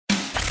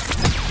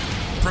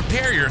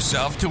Prepare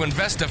yourself to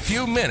invest a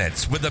few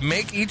minutes with the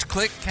Make Each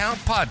Click Count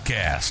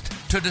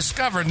podcast to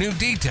discover new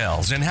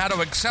details in how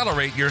to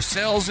accelerate your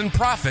sales and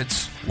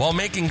profits while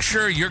making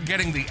sure you're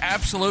getting the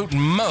absolute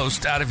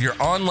most out of your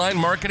online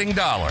marketing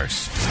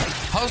dollars.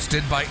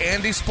 Hosted by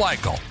Andy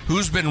Splichal,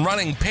 who's been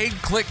running paid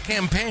click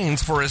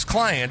campaigns for his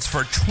clients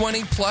for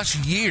 20 plus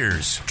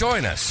years.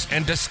 Join us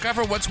and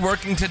discover what's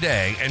working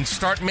today and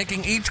start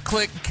making each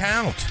click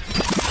count.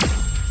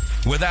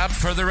 Without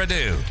further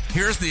ado,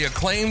 here's the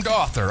acclaimed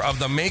author of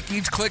the Make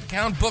Each Click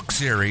Count book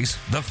series,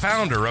 the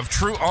founder of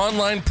True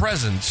Online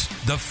Presence,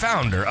 the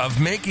founder of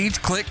Make Each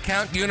Click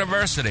Count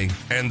University,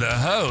 and the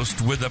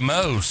host with the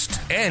most,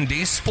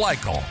 Andy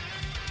Splichal.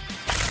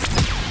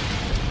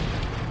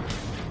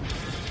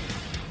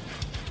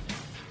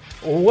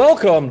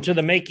 Welcome to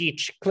the Make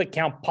Each Click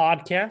Count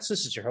podcast.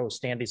 This is your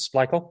host, Andy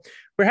Splichal.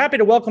 We're happy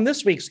to welcome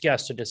this week's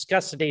guest to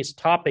discuss today's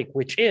topic,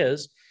 which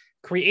is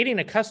creating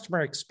a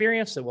customer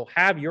experience that will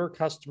have your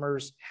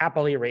customers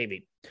happily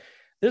raving.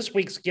 This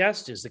week's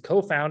guest is the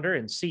co-founder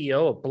and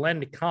CEO of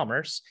Blend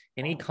Commerce,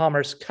 an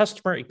e-commerce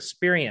customer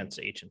experience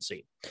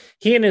agency.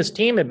 He and his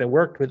team have been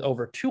worked with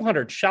over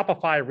 200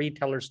 Shopify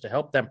retailers to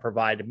help them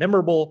provide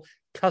memorable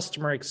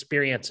customer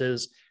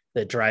experiences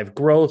that drive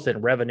growth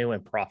and revenue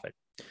and profit.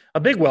 A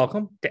big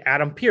welcome to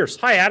Adam Pearce.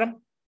 Hi, Adam.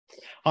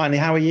 Hi, Andy.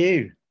 How are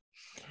you?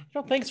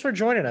 Well, thanks for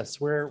joining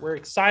us. We're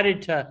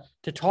excited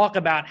to talk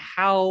about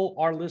how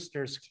our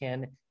listeners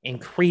can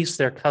increase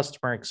their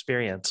customer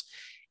experience.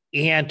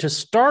 And to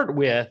start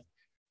with,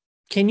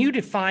 can you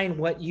define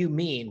what you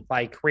mean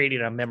by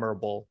creating a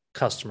memorable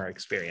customer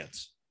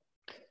experience?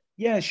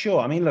 Yeah, sure.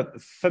 I mean, look,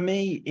 for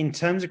me, in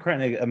terms of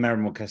creating a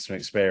memorable customer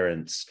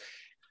experience,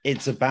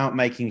 it's about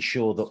making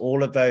sure that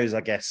all of those,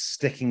 I guess,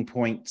 sticking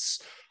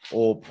points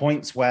or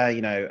points where,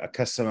 you know, a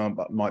customer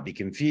might be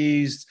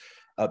confused,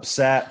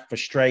 upset,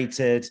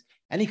 frustrated,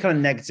 any kind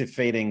of negative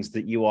feelings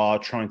that you are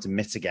trying to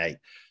mitigate.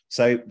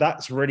 So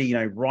that's really, you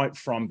know, right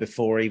from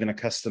before even a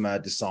customer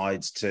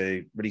decides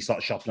to really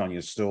start shopping on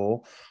your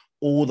store,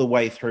 all the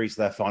way through to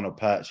their final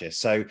purchase.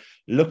 So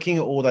looking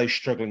at all those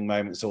struggling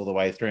moments all the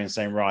way through and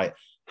saying, right,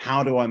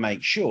 how do I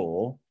make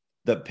sure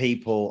that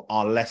people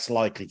are less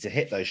likely to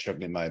hit those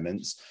struggling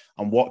moments?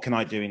 And what can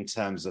I do in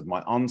terms of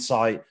my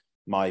on-site,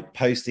 my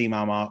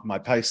post-email, my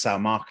post-sale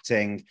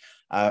marketing,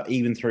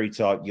 even through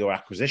to your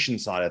acquisition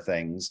side of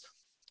things,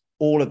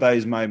 all of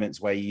those moments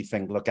where you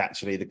think, look,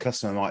 actually, the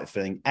customer might be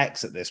feeling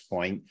X at this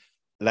point.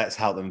 Let's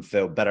help them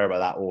feel better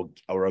about that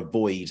or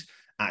avoid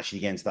actually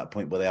getting to that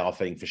point where they are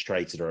feeling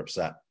frustrated or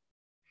upset.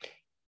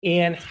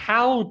 And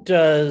how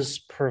does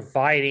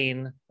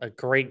providing a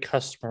great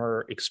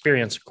customer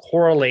experience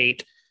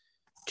correlate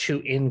to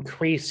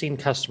increasing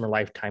customer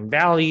lifetime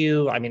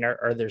value? I mean,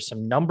 are there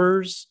some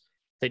numbers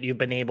that you've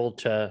been able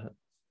to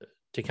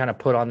kind of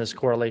put on this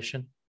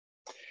correlation?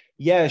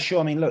 Yeah, sure.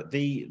 I mean, look,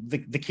 the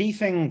key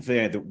thing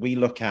there that we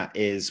look at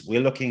is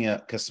we're looking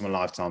at customer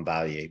lifetime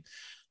value.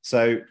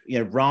 So, you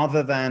know,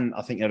 rather than,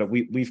 I think, you know,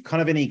 we've kind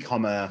of in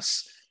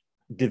e-commerce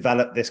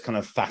developed this kind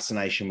of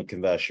fascination with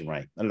conversion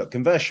rate. And look,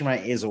 conversion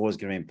rate is always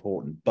going to be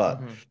important,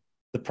 but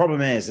the problem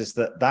is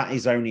that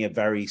is only a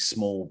very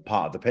small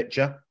part of the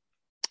picture.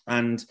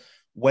 And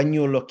when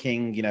you're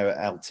looking, you know, at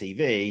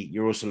LTV,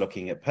 you're also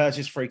looking at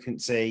purchase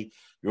frequency.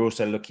 You're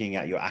also looking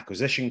at your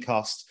acquisition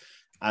cost.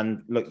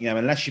 And look, you know,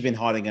 unless you've been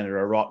hiding under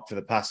a rock for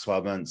the past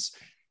 12 months,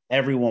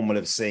 everyone will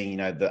have seen, you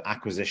know, the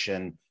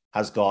acquisition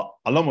has got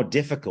a lot more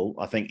difficult,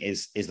 I think,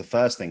 is the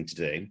first thing to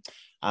do.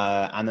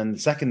 And then the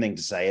second thing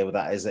to say with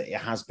that is that it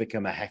has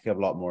become a heck of a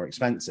lot more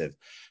expensive.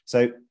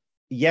 So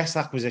yes,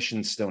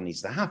 acquisition still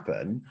needs to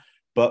happen,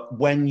 but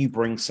when you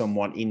bring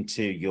someone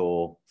into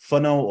your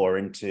funnel or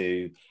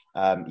into,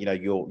 you know,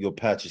 your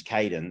purchase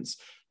cadence,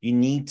 you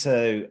need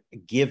to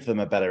give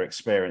them a better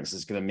experience.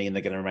 That's going to mean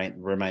they're going to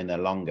remain there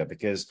longer,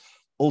 because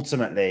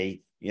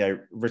ultimately, you know,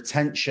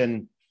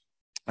 retention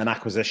and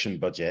acquisition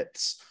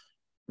budgets,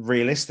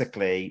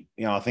 realistically,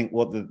 you know, I think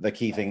what the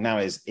key thing now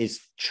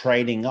is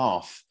trading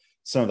off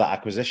some of that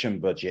acquisition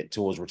budget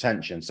towards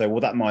retention. So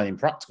what that might in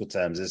practical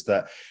terms is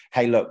that,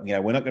 hey, look, you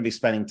know, we're not going to be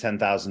spending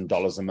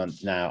 $10,000 a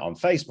month now on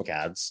Facebook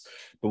ads,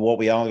 but what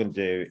we are going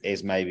to do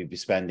is maybe be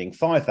spending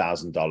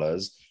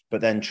 $5,000,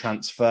 but then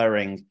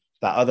transferring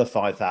that other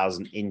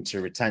 $5,000 into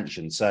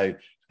retention. So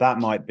that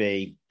might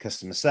be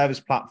customer service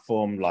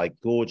platform like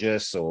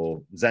Gorgeous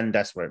or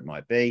Zendesk, where it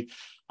might be.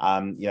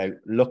 You know,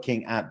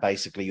 looking at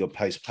basically your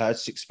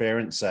post-purchase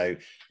experience. So,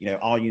 you know,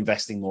 are you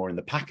investing more in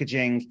the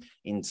packaging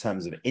in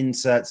terms of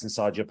inserts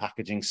inside your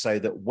packaging, so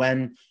that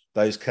when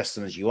those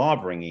customers you are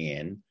bringing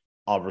in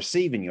are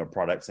receiving your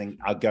products and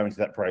are going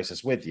through that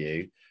process with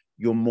you,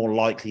 you're more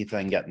likely to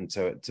then get them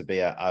to be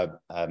a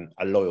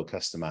loyal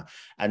customer.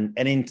 And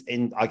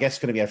in I guess,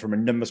 going to be from a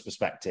numbers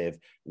perspective,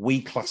 we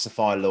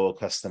classify a loyal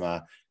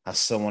customer as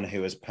someone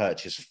who has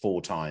purchased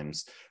 4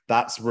 times.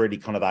 That's really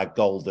kind of our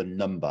golden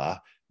number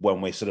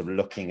when we're sort of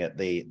looking at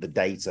the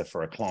data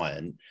for a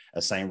client,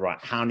 as saying, right,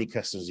 how many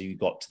customers have you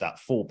got to that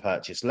full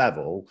purchase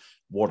level?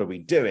 What are we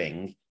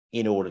doing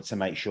in order to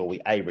make sure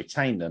we A,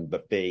 retain them,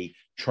 but B,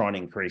 try and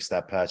increase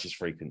their purchase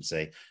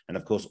frequency. And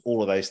of course,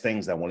 all of those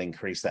things then will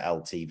increase the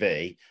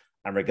LTV.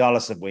 And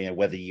regardless of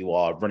whether you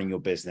are running your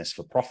business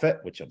for profit,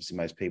 which obviously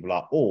most people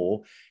are,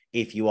 or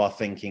if you are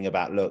thinking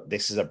about, look,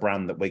 this is a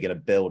brand that we're going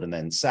to build and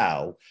then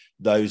sell,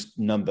 those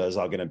numbers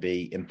are going to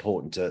be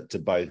important to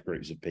both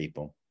groups of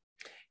people.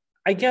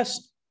 I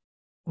guess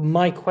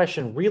my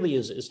question really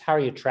is how are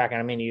you tracking?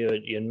 I mean,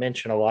 you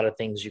mentioned a lot of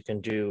things you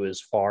can do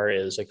as far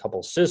as a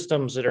couple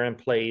systems that are in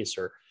place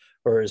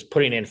or is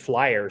putting in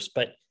flyers,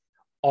 but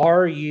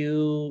are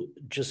you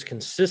just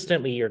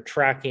consistently you're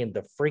tracking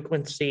the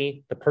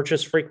frequency, the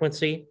purchase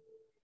frequency,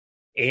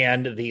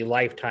 and the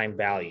lifetime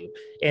value?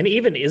 And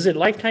even, is it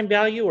lifetime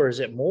value or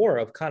is it more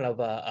of kind of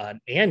an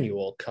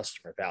annual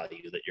customer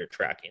value that you're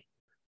tracking?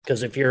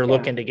 Because if you're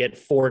looking to get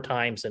 4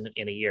 times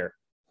in a year.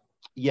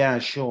 Yeah,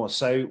 sure.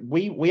 So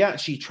we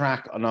actually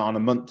track on a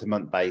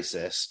month-to-month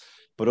basis,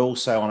 but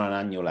also on an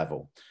annual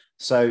level.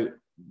 So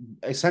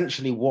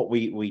essentially what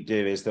we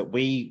do is that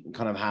we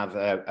kind of have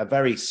a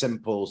very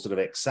simple sort of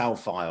Excel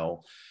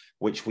file,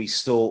 which we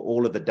store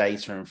all of the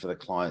data in for the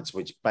clients,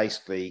 which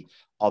basically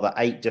are the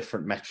 8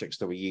 different metrics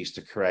that we use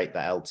to create the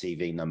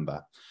LTV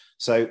number.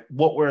 So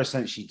what we're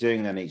essentially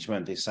doing then each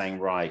month is saying,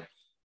 right,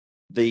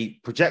 the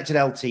projected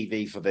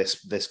LTV for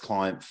this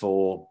client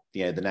for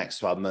the next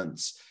 12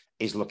 months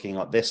is looking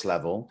at this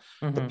level.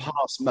 Mm-hmm. The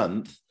past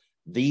month,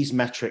 these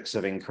metrics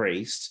have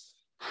increased.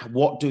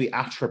 What do we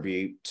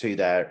attribute to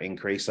their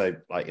increase? So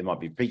like it might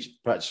be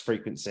purchase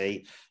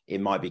frequency, it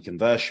might be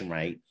conversion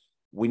rate.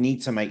 We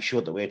need to make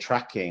sure that we're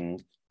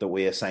tracking, that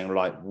we are saying,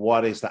 like,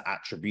 what is the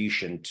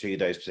attribution to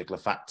those particular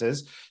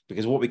factors?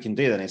 Because what we can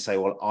do then is say,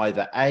 well,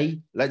 either A,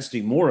 let's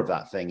do more of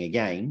that thing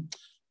again,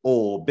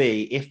 or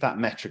B, if that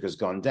metric has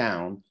gone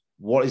down,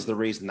 what is the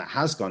reason that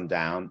has gone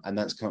down? And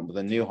let's come up with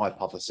a new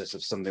hypothesis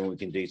of something we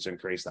can do to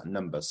increase that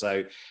number.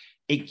 So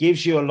it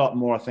gives you a lot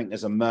more, I think,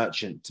 as a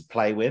merchant to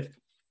play with.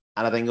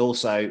 And I think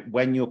also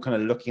when you're kind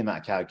of looking at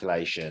that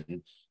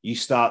calculation, you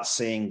start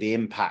seeing the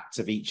impact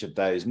of each of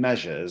those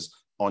measures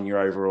on your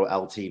overall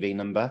LTV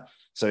number.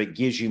 So it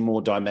gives you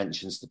more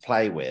dimensions to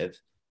play with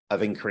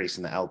of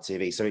increasing the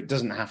LTV. So it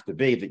doesn't have to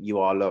be that you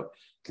are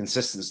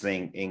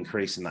consistently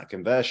increasing that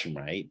conversion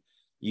rate.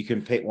 You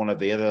can pick one of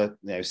the other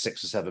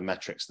 6 or 7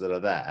 metrics that are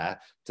there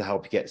to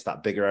help you get to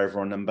that bigger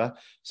overall number.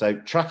 So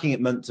tracking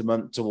it month to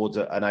month towards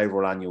an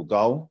overall annual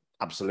goal,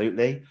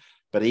 absolutely.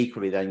 But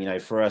equally then,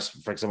 for us,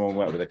 for example, when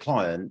we work with a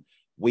client,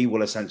 we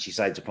will essentially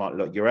say to client,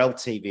 look, your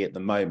LTV at the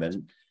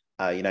moment,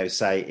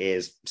 say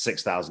is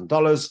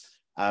 $6,000.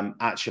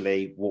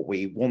 Actually, what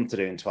we want to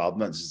do in 12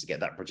 months is to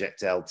get that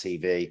projected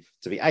LTV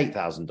to be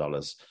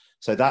 $8,000.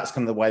 So that's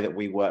kind of the way that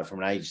we work from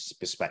an agency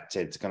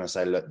perspective to kind of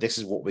say, look, this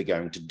is what we're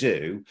going to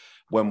do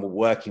when we're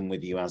working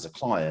with you as a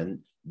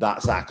client.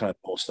 That's that kind of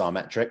North Star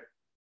metric.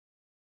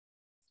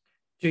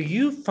 Do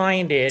you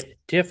find it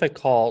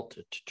difficult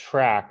to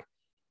track?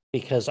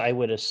 Because I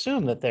would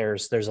assume that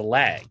there's a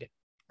lag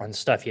on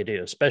stuff you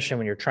do, especially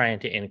when you're trying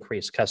to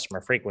increase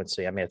customer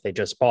frequency. I mean, if they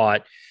just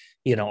bought,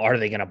 are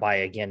they going to buy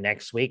again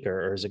next week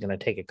or is it going to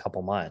take a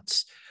couple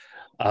months?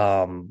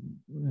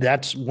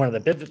 That's one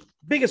of the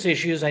biggest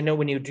issues. I know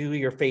when you do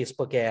your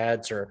Facebook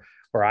ads or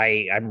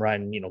I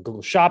run,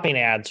 Google Shopping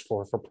ads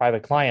for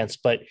private clients,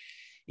 but,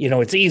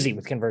 it's easy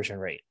with conversion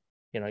rate.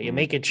 You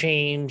make a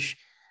change,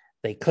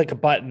 they click a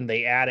button,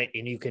 they add it,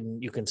 and you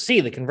can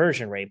see the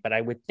conversion rate. But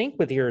I would think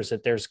with yours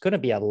that there's going to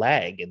be a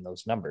lag in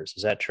those numbers.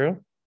 Is that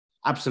true?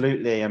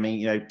 Absolutely. I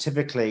mean,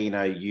 typically,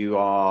 you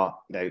are,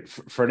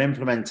 for an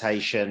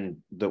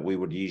implementation that we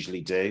would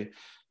usually do,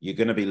 you're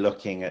going to be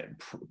looking at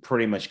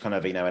pretty much kind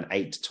of, an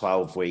 8 to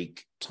 12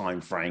 week time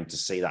frame to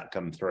see that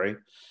come through.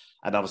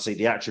 And obviously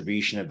the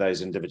attribution of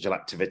those individual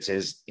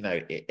activities,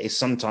 it is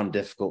sometimes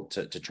difficult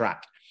to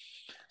track.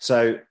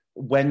 So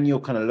when you're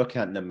kind of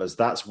looking at numbers,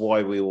 that's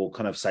why we will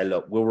kind of say,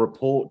 look, we'll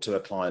report to a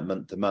client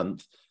month to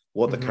month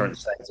what the current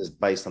status is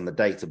based on the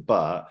data.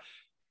 But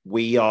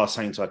we are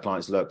saying to our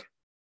clients, look,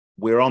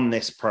 we're on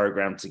this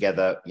program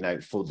together,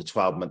 for the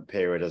 12-month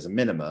period as a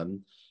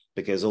minimum,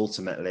 because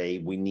ultimately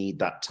we need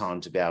that time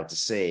to be able to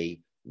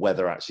see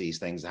whether actually these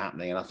things are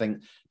happening. And I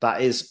think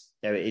that is,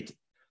 I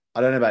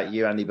don't know about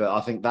you, Andy, but I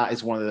think that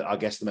is one of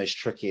the most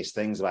trickiest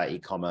things about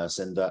e-commerce,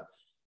 in that,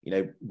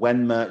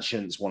 when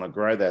merchants want to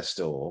grow their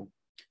store,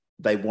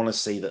 they want to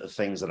see that the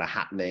things that are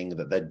happening,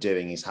 that they're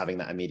doing, is having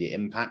that immediate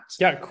impact.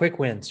 Yeah, quick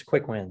wins.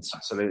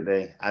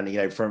 Absolutely.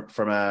 And, from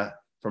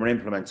an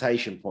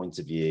implementation point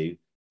of view,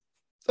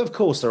 of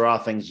course, there are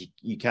things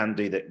you can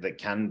do that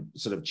can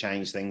sort of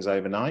change things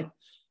overnight,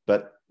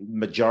 but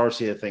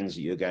majority of the things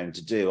that you're going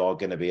to do are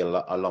going to be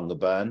a longer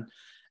burn.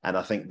 And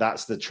I think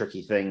that's the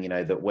tricky thing,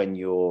 that when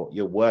you're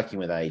working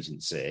with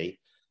agency,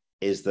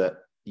 is that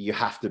you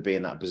have to be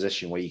in that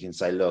position where you can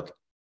say, look,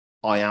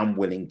 I am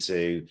willing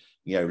to,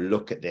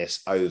 look at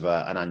this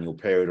over an annual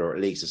period, or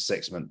at least a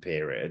 6-month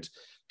period,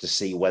 to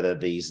see whether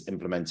these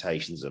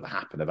implementations that have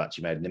happened have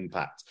actually made an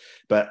impact.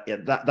 But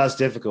that's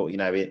difficult,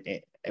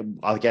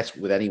 I guess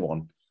with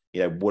anyone,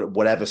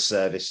 whatever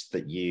service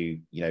that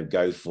you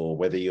go for,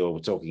 whether you're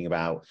talking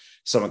about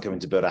someone coming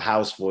to build a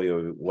house for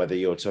you, whether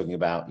you're talking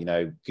about,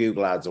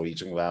 Google ads, or you're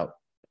talking about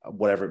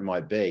whatever it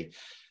might be,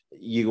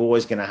 you're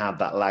always going to have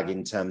that lag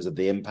in terms of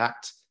the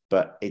impact.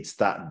 But it's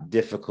that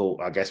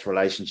difficult, I guess,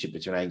 relationship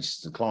between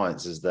agents and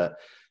clients, is that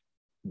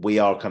we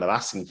are kind of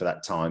asking for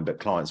that time, but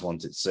clients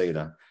want it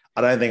sooner. I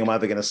don't think I'm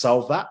ever going to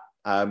solve that.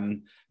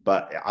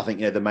 But I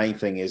think, the main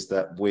thing is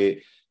that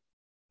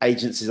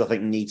agencies, I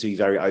think, need to be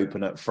very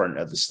open up front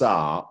at the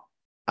start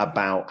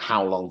about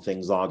how long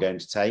things are going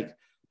to take,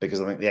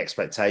 because I think the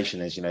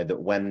expectation is,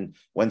 that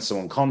when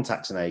someone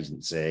contacts an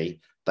agency,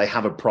 they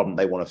have a problem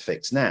they want to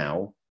fix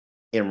now.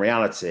 In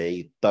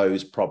reality,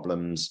 those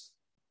problems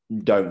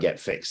don't get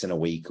fixed in a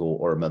week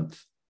or a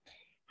month.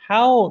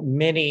 How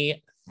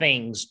many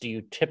things do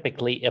you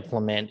typically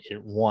implement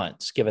at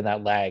once, given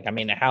that lag? I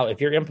mean, if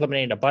you're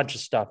implementing a bunch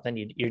of stuff, then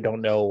you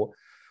don't know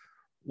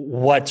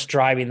what's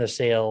driving the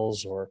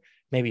sales, or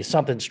maybe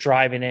something's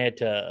driving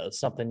it,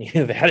 something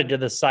you've added to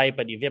the site,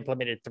 but you've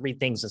implemented 3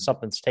 things and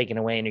something's taken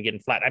away and you're getting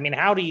flat. I mean,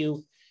 how do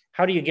you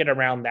get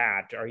around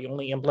that? Are you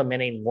only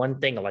implementing one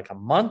thing like a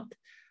month?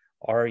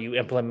 Or are you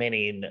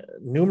implementing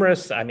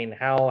numerous? I mean,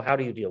 how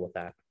do you deal with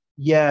that?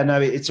 Yeah, no,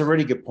 it's a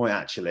really good point,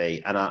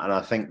 actually. And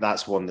I think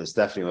that's one that's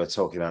definitely worth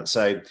talking about.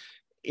 So,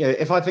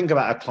 if I think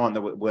about a client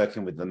that we're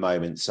working with at the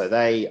moment, so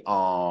they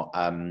are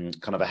kind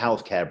of a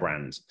healthcare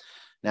brand.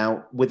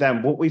 Now, with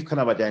them, what we've kind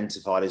of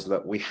identified is,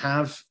 look,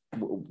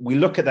 we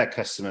look at their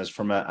customers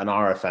from an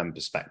RFM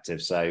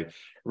perspective, so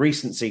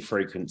recency,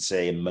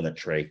 frequency, and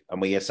monetary, and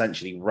we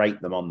essentially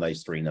rate them on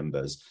those 3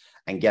 numbers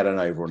and get an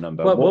overall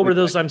number. What were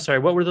those? I'm sorry,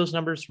 what were those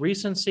numbers?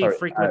 Recency,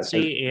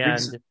 frequency,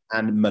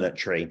 and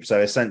monetary.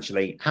 So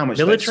essentially, how much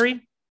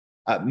monetary?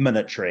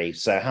 Monetary.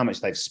 So how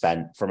much they've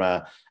spent from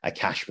a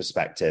cash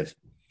perspective.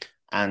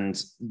 And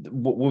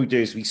what we do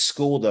is we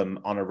score them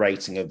on a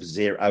rating of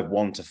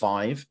 1 to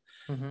 5.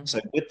 Mm-hmm. So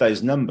with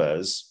those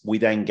numbers, we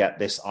then get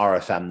this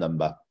RFM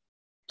number.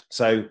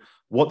 So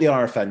what the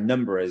RFM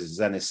number is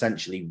then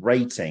essentially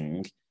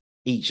rating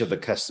each of the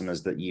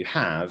customers that you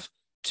have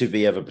to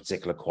be of a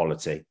particular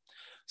quality.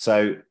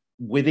 So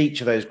with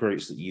each of those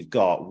groups that you've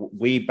got,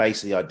 we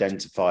basically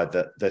identified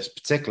that this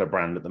particular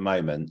brand at the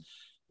moment,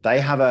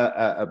 they have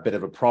a bit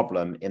of a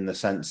problem in the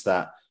sense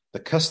that the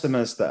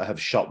customers that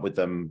have shopped with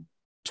them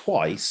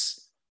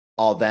twice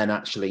are then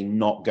actually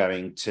not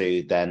going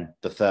to then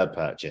the third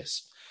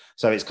purchase.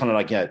 So it's kind of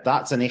like,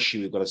 that's an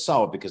issue we've got to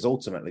solve, because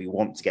ultimately we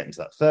want to get into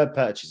that third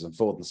purchase and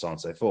fourth and so on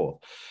and so forth.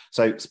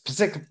 So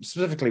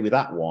specifically with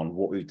that one,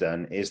 what we've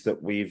done is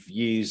that we've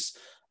used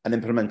an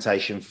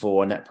implementation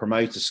for a Net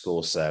Promoter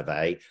Score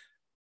survey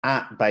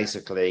at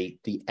basically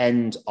the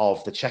end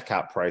of the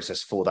checkout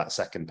process for that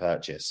second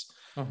purchase.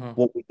 Mm-hmm.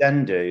 What we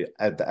then do,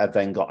 I've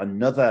then got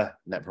another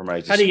Net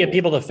Promoter Score. How do you get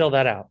people to fill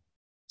that out?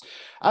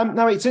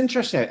 No, it's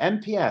interesting.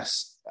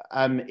 NPS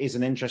is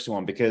an interesting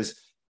one,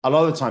 because a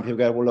lot of the time people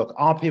go, well, look,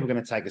 are people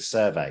going to take a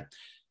survey?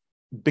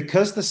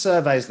 Because the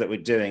surveys that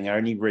we're doing are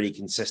only really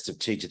consist of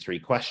 2 to 3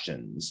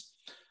 questions,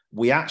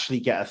 we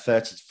actually get a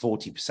 30 to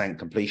 40%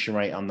 completion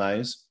rate on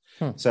those.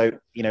 So,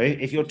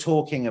 if you're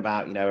talking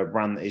about, a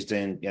brand that is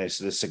doing,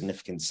 sort of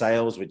significant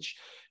sales, which,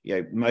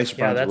 most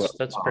brands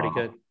that's pretty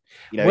good.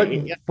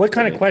 What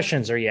kind of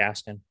questions are you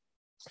asking?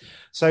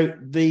 So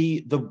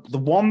the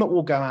one that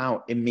will go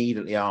out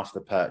immediately after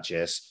the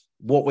purchase,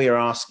 what we are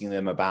asking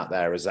them about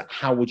there is that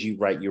how would you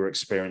rate your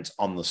experience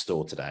on the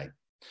store today?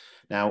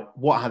 Now,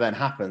 what then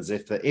happens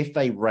if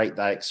they rate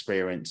that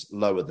experience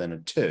lower than a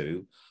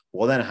 2,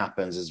 what then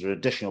happens is an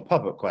additional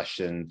pop-up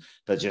question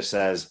that just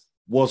says,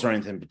 was there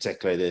anything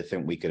particular that they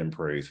think we could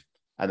improve?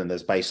 And then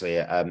there's basically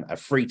a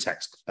free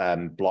text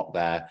block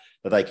there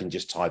that they can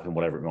just type in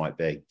whatever it might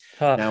be.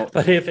 Now,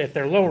 but if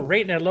they're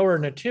rating it lower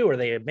than a 2, are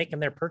they making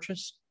their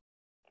purchase?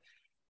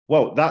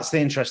 Well, that's the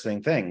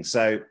interesting thing.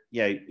 So,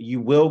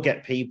 you will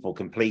get people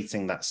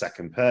completing that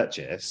second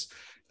purchase,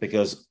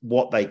 because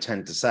what they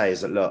tend to say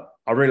is that, look,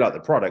 I really like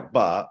the product,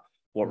 but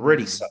what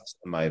really sucks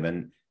at the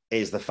moment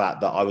is the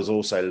fact that I was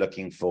also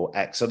looking for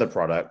X other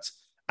product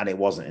and it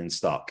wasn't in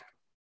stock.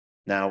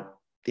 Now,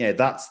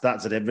 that's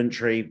an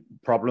inventory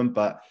problem,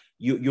 but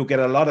you'll get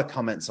a lot of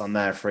comments on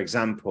there, for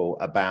example,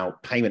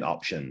 about payment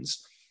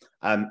options.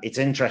 It's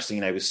interesting,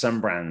 with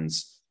some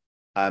brands,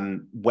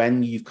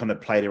 when you've kind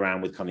of played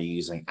around with kind of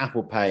using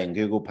Apple Pay and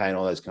Google Pay and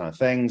all those kind of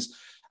things,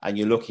 and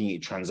you're looking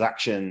at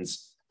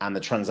transactions and the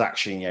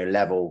transaction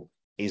level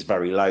is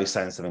very low,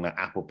 saying something like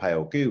Apple Pay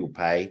or Google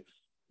Pay,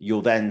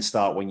 you'll then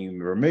start, when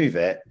you remove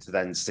it, to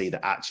then see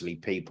that actually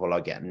people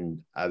are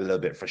getting a little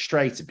bit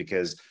frustrated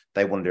because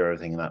they want to do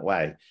everything in that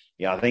way.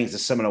 I think it's a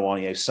similar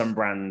one. Some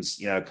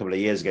brands, a couple of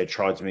years ago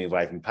tried to move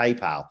away from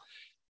PayPal.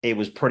 It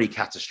was pretty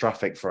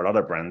catastrophic for a lot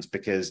of brands,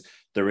 because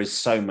there is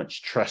so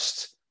much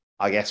trust,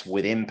 I guess,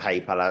 within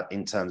PayPal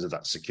in terms of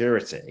that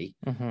security,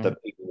 that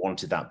people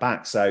wanted that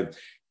back. So,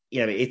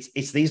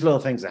 it's these little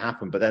things that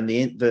happen. But then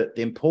the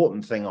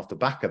important thing off the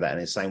back of that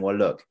is saying, well,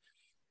 look,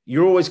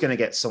 you're always going to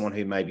get someone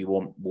who maybe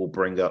will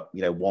bring up,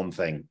 one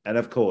thing. And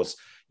of course,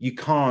 you're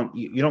not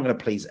going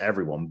to please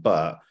everyone,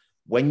 but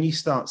when you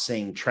start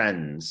seeing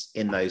trends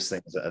in those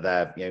things that are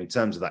there, in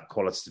terms of that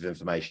qualitative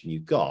information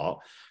you've got,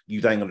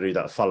 you then got to do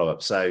that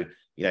follow-up. So,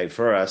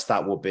 for us,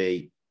 that will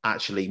be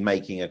actually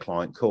making a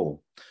client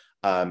call.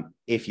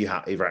 If you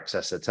have either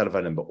access to a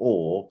telephone number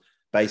or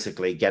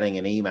basically getting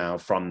an email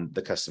from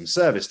the customer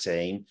service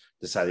team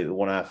to say that we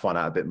want to find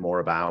out a bit more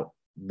about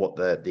what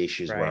the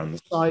issues were on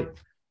the site,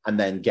 and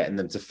then getting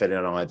them to fill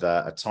in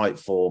either a type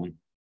form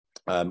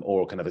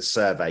or kind of a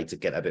survey to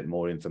get a bit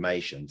more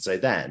information. So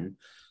then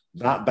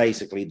that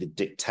basically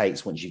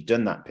dictates, once you've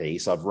done that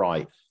piece of,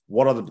 right,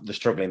 what are the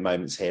struggling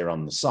moments here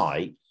on the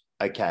site?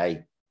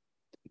 Okay,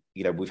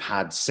 we've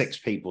had 6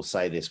 people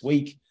say this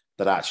week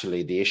that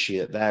actually the issue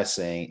that they're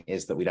seeing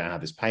is that we don't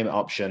have this payment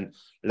option.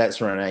 Let's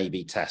run an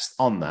A/B test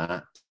on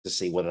that to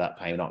see whether that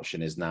payment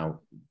option is now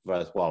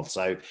worthwhile.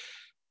 So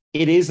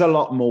it is a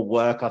lot more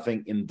work, I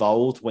think,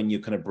 involved when you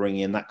kind of bring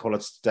in that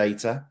qualitative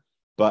data,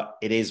 but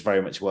it is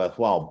very much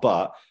worthwhile.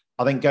 But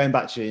I think going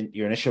back to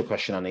your initial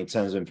question, Andy, in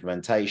terms of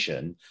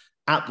implementation,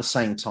 at the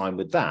same time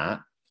with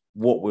that,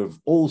 what we've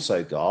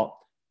also got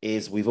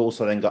is we've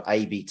also then got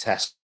A/B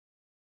tests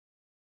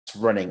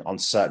running on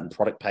certain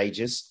product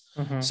pages.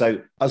 Mm-hmm.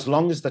 So as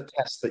long as the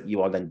tests that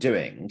you are then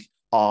doing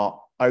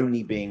are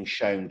only being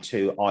shown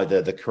to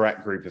either the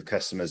correct group of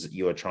customers that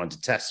you are trying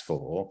to test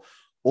for,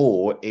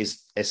 or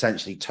is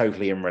essentially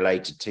totally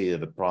unrelated to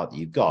the product that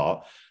you've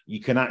got,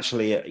 you can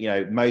actually,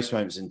 most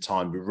moments in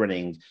time, be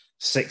running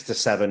 6 to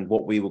 7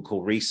 what we would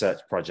call research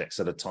projects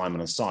at a time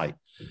on a site.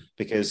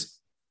 Because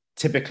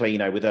typically,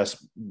 with us,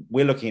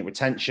 we're looking at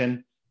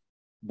retention.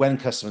 When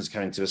customers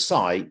come into a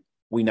site,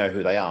 we know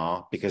who they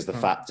are, because the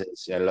fact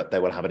is, they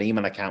will have an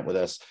email account with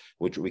us,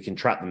 which we can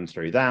track them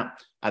through that.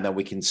 And then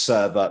we can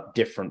serve up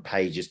different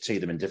pages to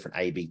them in different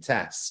A/B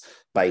tests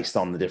based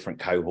on the different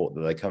cohort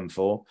that they come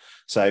for.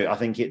 So I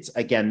think it's,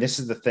 again, this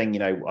is the thing,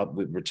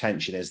 with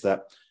retention, is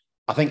that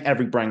I think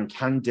every brand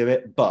can do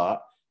it,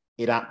 but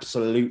it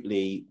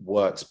absolutely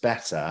works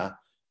better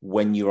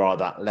when you are at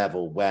that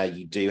level where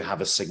you do have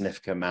a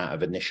significant amount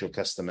of initial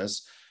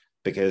customers,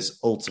 because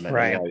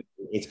ultimately,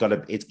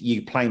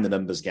 you playing the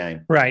numbers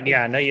game. Right.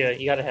 Yeah. No,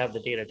 you got to have the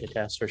data to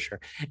test for sure.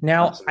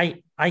 Now,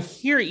 I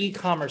hear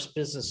e-commerce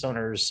business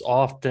owners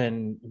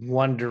often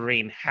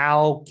wondering,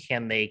 how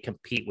can they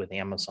compete with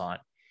Amazon?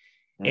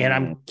 And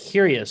I'm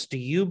curious, do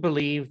you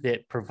believe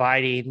that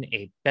providing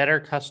a better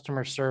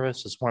customer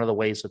service is one of the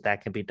ways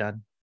that can be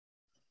done?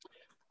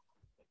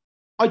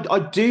 I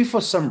do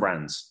for some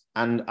brands,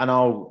 and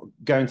I'll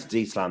go into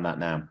detail on that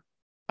now.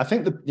 I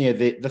think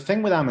the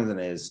thing with Amazon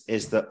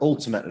is that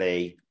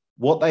ultimately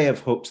what they have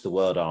hooked the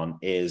world on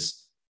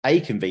is A,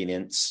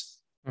 convenience,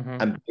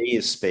 and B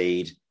is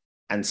speed,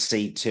 and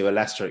C, to a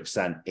lesser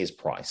extent, is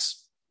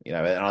price. And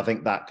I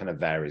think that kind of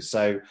varies.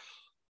 So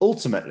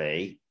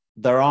ultimately,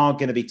 there are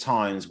going to be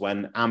times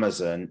when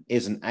Amazon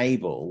isn't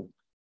able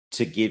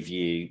to give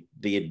you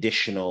the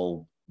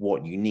additional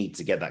what you need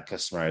to get that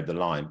customer over the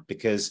line,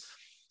 because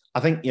I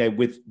think,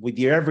 with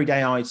your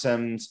everyday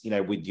items,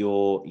 with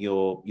your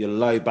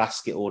low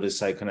basket orders,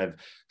 so kind of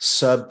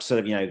sub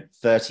sort of, $35,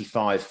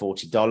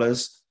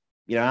 $40,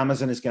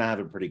 Amazon is going to have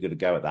a pretty good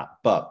go at that.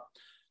 But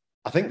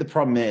I think the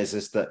problem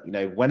is that,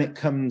 when it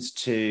comes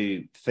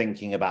to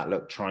thinking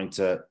about, trying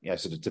to,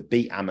 sort of to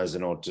beat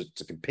Amazon or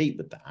to compete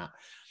with that,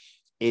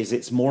 is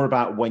it's more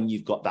about when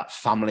you've got that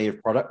family of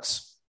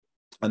products.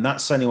 And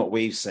that's certainly what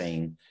we've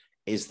seen,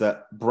 is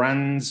that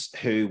brands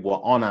who were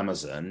on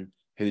Amazon,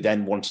 who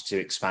then wanted to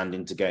expand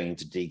into going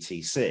into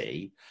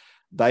DTC,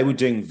 they were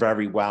doing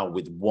very well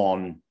with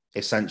one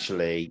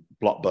essentially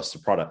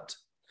blockbuster product.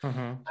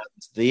 And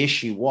the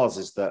issue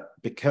is that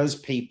because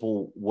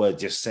people were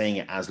just seeing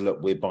it as,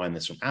 look, we're buying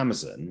this from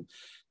Amazon,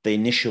 the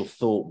initial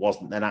thought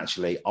wasn't then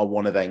actually, I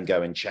want to then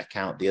go and check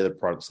out the other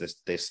products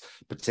this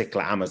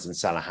particular Amazon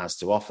seller has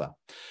to offer.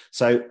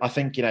 So I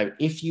think,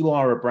 if you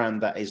are a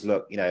brand that is,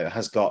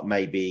 has got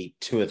maybe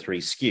 2 or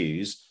 3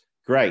 SKUs,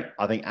 great.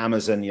 I think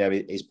Amazon,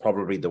 is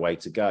probably the way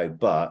to go.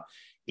 But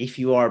if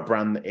you are a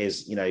brand that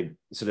is,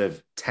 sort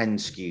of 10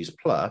 SKUs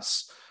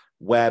plus,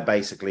 where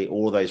basically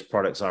all those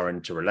products are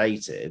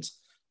interrelated,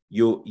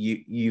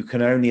 you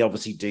can only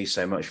obviously do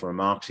so much from a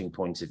marketing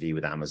point of view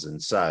with Amazon.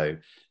 So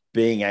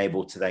being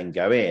able to then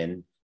go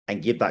in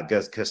and give that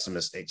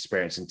customer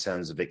experience in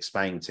terms of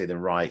explaining to them,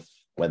 right,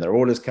 when their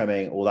order's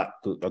coming, all that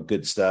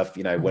good stuff,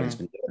 when it's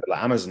been delivered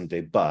like Amazon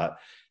do, but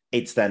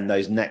it's then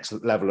those next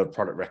level of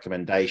product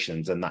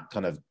recommendations and that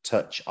kind of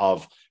touch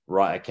of,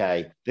 right,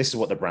 okay, this is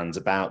what the brand's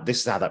about.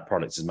 This is how that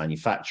product is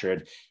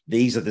manufactured.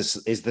 Is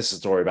this a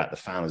story about the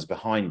founders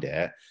behind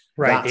it?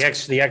 Right.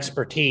 The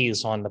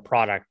expertise on the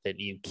product that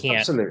you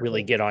can't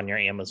really get on your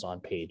Amazon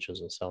page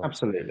as a seller.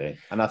 Absolutely.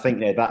 And I think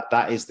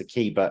that is the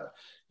key. But,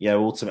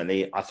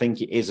 ultimately, I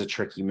think it is a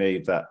tricky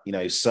move that,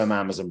 some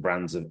Amazon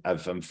brands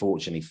have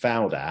unfortunately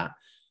failed at,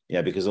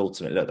 because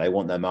ultimately, look, they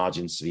want their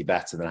margins to be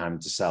better than having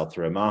to sell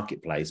through a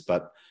marketplace.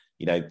 But,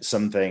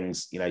 some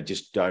things,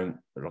 just don't,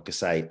 like I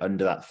say,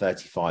 under that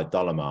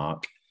 $35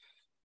 mark,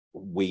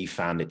 we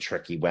found it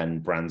tricky when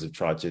brands have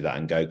tried to do that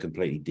and go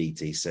completely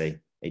DTC.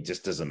 It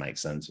just doesn't make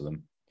sense for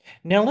them.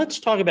 Now let's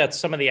talk about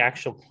some of the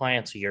actual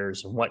clients of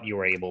yours and what you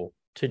were able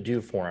to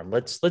do for them.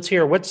 Let's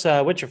hear what's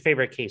your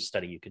favorite case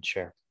study you could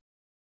share.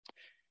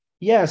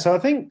 Yeah, so I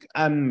think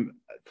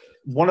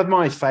one of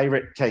my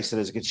favorite case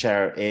studies I could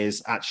share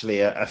is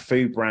actually a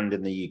food brand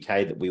in the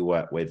UK that we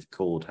work with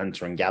called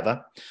Hunter and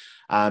Gather.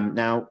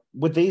 Now,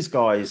 with these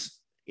guys,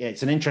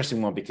 it's an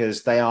interesting one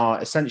because they are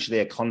essentially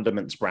a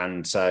condiments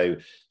brand. So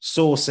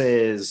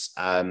sauces,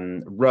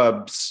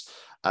 rubs,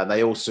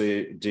 they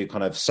also do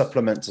kind of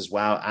supplements as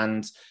well.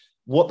 And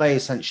what they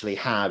essentially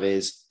have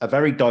is a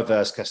very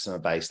diverse customer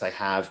base. They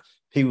have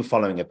people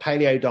following a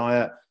paleo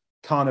diet,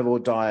 carnivore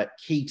diet,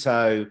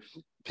 keto,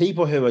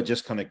 people who are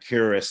just kind of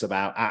curious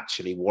about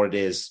actually what it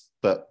is,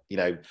 but, you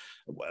know,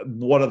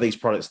 what are these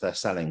products they're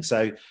selling?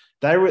 So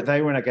they were,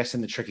 I guess,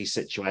 in the tricky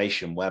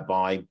situation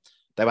whereby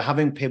they were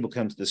having people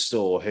come to the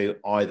store who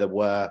either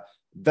were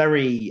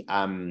very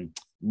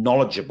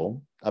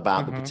knowledgeable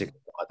about the particular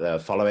diet they're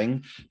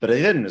following, but at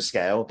the end of the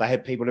scale, they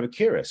had people who were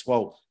curious.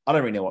 Well, I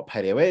don't really know what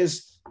paleo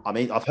is. I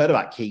mean, I've heard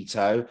about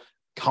keto,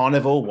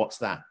 carnivore, what's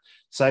that?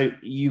 So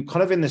you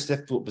kind of in this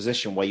difficult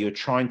position where you're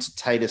trying to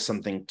tailor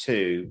something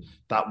to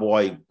that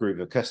wide group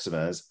of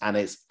customers, and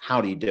it's how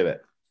do you do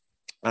it?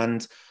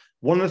 And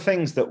one of the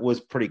things that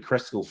was pretty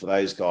critical for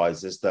those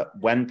guys is that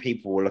when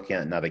people were looking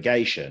at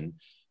navigation,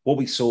 what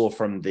we saw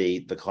from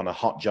the kind of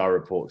Hotjar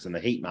reports and the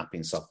heat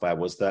mapping software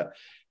was that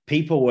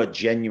people were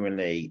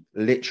genuinely,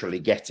 literally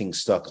getting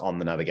stuck on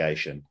the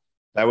navigation.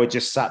 They were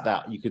just sat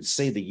there. You could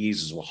see the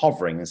users were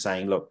hovering and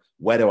saying, look,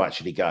 where do I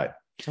actually go?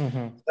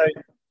 So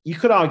you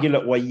could argue,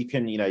 look, where you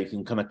can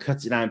kind of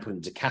cut it down, put it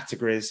into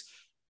categories.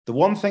 The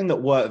one thing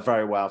that worked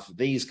very well for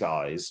these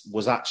guys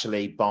was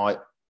actually by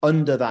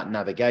under that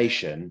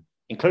navigation,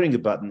 including a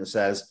button that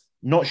says,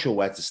 not sure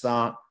where to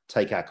start,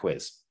 take our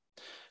quiz.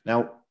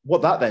 Now,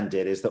 what that then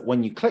did is that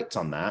when you clicked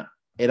on that,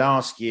 it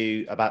asked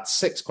you about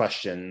 6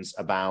 questions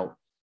about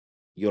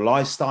your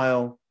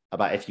lifestyle,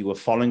 about if you were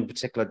following a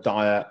particular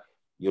diet,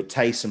 your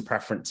tastes and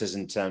preferences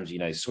in terms,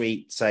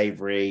 sweet,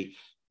 savory,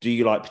 do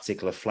you like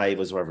particular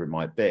flavors, whatever it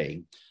might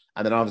be.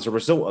 And then as a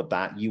result of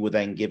that, you were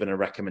then given a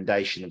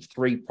recommendation of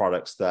 3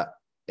 products that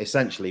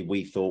essentially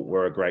we thought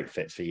were a great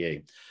fit for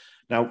you.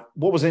 Now,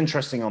 what was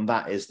interesting on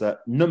that is that,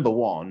 number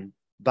one,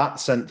 that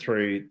sent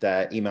through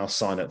their email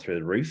sign up through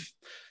the roof,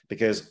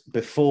 because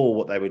before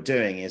what they were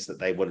doing is that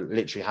they were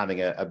literally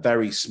having a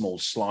very small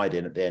slide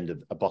in at the end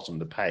of the bottom of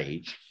the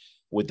page.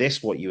 With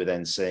this, what you were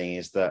then seeing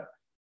is that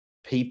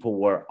people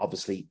were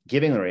obviously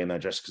giving their email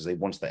address because they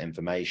wanted that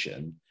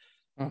information.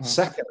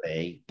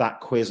 Secondly, that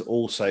quiz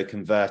also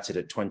converted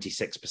at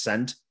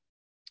 26%.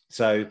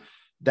 So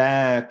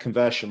their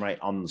conversion rate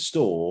on the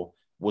store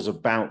was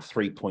about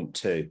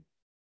 3.2.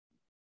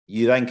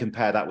 You then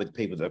compare that with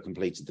people that have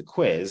completed the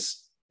quiz,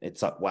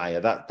 it's like, wow,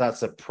 yeah,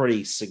 that's a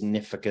pretty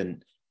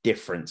significant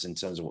difference in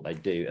terms of what they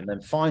do. And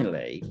then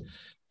finally,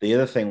 the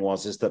other thing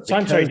is that... So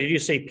I'm sorry, did you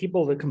say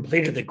people that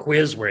completed the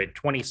quiz were at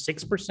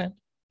 26%?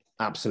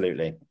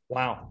 Absolutely.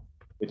 Wow.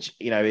 Which,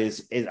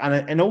 is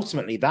and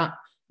ultimately that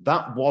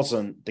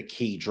wasn't the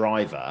key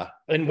driver.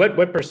 And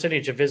what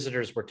percentage of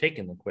visitors were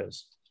taking the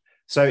quiz?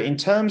 So in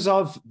terms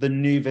of the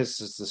new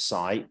visitors to the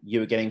site, you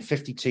were getting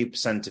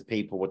 52% of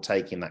people were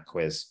taking that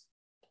quiz,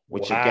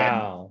 which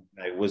again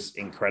was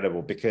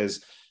incredible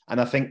because, and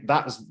I think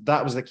that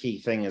was the key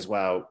thing as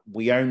well.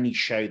 We only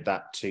showed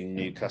that to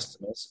new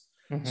customers.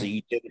 So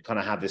you didn't kind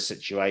of have this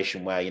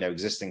situation where,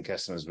 existing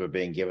customers were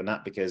being given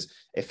that because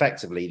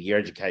effectively your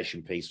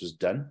education piece was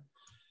done.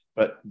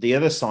 But the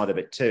other side of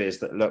it too is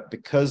that, look,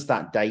 because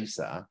that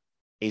data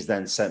is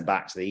then sent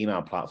back to the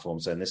email platform.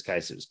 So in this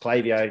case, it was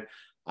Klaviyo.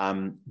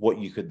 What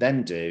you could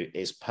then do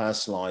is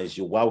personalize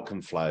your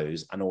welcome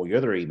flows and all your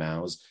other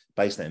emails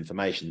based on that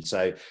information.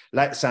 So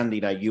let's say,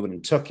 you went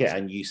and took it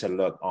and you said,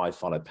 look, I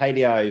follow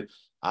paleo.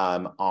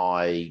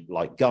 I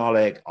like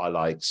garlic. I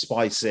like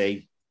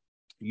spicy.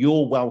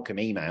 Your welcome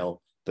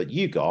email that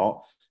you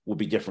got will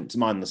be different to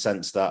mine in the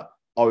sense that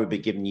I would be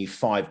giving you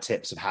 5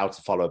 tips of how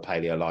to follow a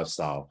paleo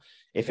lifestyle.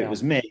 If it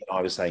was me and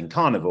I was saying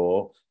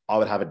carnivore, I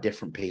would have a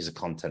different piece of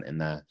content in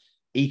there.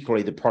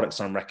 Equally, the products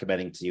I'm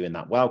recommending to you in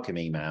that welcome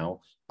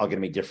email are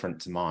going to be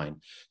different to mine.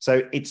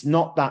 So it's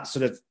not that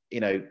sort of,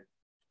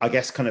 I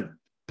guess kind of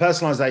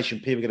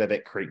personalization. People get a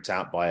bit creeped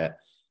out by it.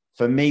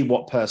 For me,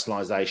 what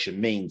personalization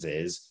means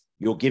is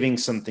you're giving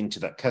something to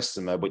that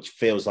customer which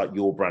feels like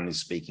your brand is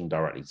speaking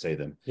directly to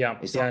them. Yeah,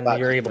 and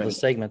you're able to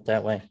segment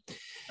that way.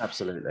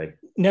 Absolutely.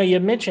 Now, you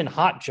mentioned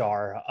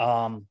Hotjar.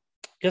 I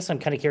guess I'm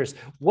kind of curious,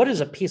 what is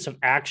a piece of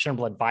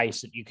actionable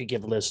advice that you could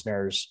give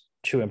listeners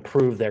to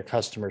improve their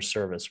customer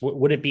service?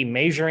 Would it be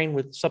measuring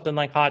with something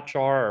like Hotjar,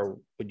 or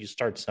would you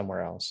start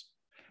somewhere else?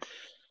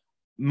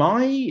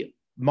 My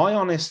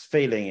honest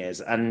feeling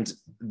is, and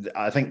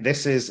I think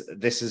this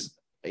is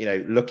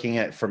looking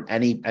at from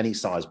any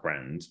size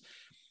brand,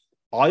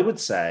 I would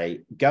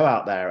say go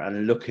out there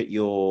and look at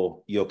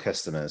your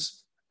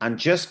customers and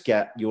just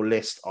get your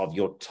list of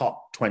your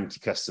top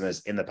 20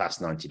 customers in the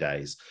past 90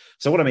 days.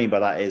 So what I mean by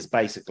that is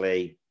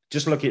basically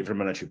just look at it from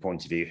a monetary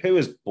point of view. Who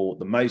has bought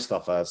the most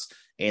off us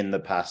in the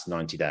past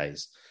 90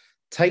 days?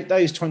 take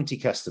those 20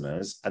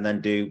 customers and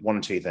then do one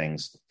or two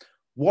things.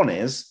 One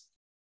is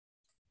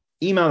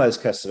email those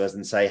customers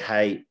and say,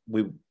 hey,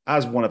 we,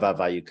 as one of our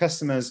valued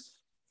customers,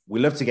 we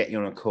love to get you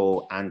on a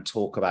call and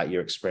talk about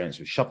your experience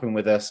with shopping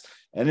with us.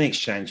 And in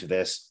exchange for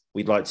this,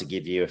 we'd like to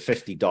give you a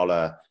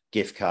 $50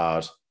 gift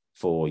card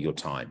for your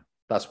time.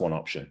 That's one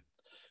option.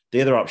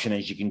 The other option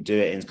is you can do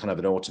it in kind of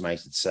an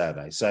automated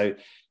survey. So,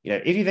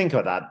 if you think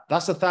about that,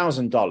 that's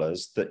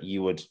 $1,000 that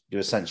you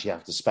essentially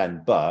have to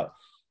spend. But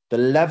the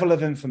level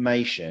of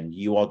information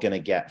you are going to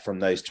get from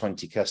those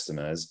 20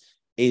 customers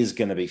is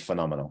going to be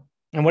phenomenal.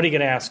 And what are you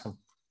going to ask them?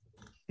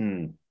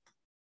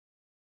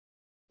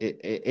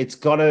 It's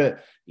got to,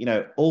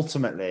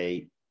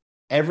 ultimately,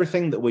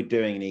 everything that we're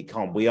doing in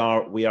e-com, we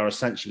are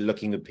essentially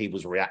looking at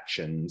people's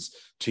reactions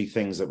to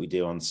things that we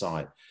do on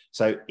site.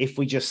 So if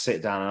we just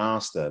sit down and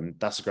ask them,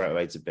 that's a great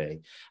way to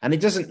be. And it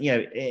doesn't,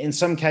 in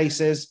some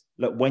cases,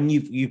 look, when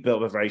you've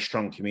built a very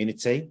strong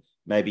community,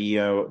 maybe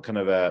you're kind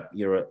of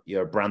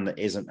you're a brand that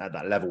isn't at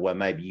that level where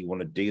maybe you want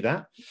to do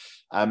that.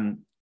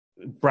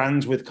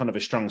 Brands with kind of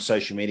a strong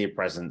social media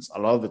presence, a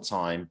lot of the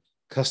time,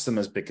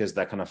 customers, because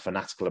they're kind of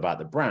fanatical about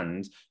the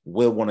brand,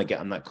 will want to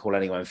get on that call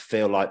anyway and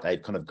feel like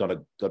they've kind of got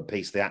a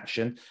piece of the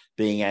action,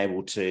 being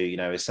able to,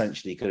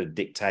 essentially kind of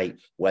dictate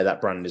where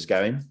that brand is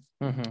going.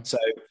 Mm-hmm. So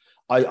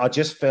I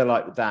just feel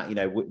like that,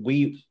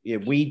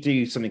 we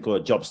do something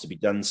called a jobs to be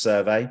done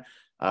survey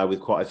with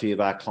quite a few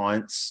of our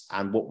clients.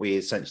 And what we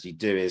essentially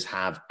do is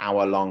have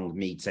hour-long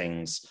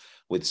meetings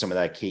with some of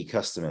their key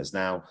customers.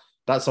 Now,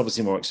 that's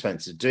obviously more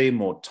expensive to do,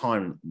 more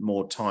time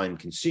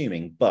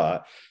consuming,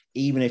 but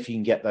even if you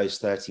can get those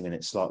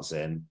 30-minute slots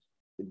in,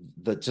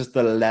 just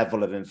the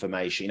level of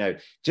information,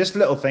 just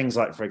little things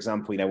like, for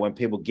example, when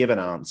people give an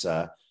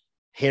answer,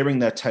 hearing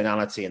their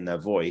tonality in their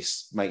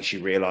voice makes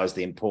you realize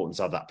the importance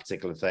of that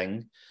particular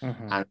thing.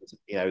 Mm-hmm. And,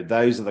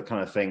 those are the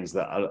kind of things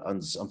that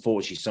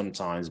unfortunately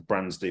sometimes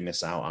brands do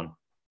miss out on.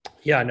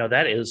 Yeah, no,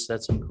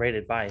 that's some great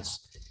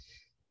advice.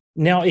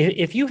 Now,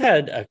 if you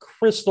had a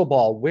crystal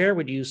ball, where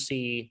would you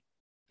see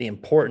the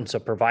importance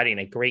of providing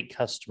a great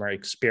customer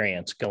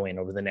experience going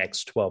over the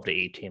next 12 to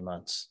 18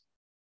 months?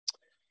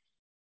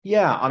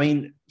 Yeah, I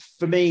mean,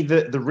 for me,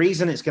 the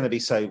reason it's going to be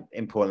so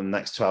important in the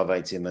next 12,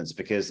 18 months,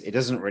 because it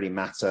doesn't really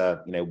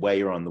matter, where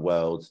you're on the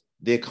world.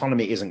 The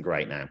economy isn't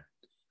great now.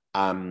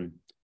 For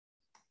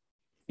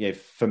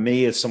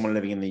me, as someone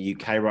living in the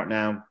UK right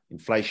now,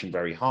 inflation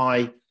very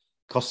high,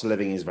 cost of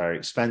living is very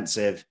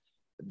expensive.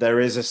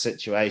 There is a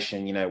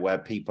situation, where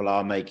people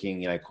are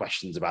making,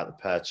 questions about the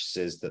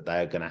purchases that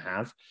they're going to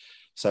have.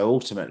 So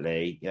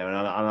ultimately, and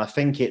I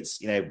think it's,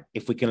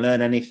 if we can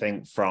learn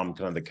anything from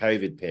kind of the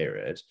COVID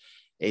period,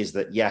 is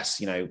that,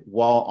 yes,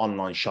 while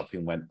online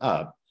shopping went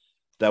up,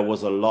 there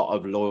was a lot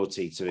of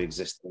loyalty to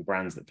existing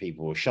brands that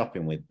people were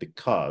shopping with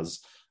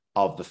because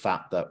of the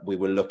fact that we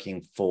were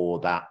looking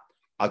for that,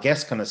 I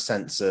guess, kind of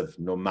sense of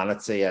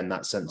normality and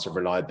that sense of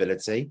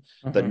reliability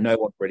that no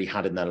one really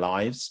had in their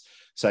lives.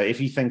 So if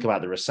you think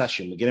about the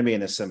recession, we're going to be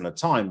in a similar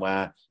time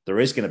where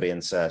there is going to be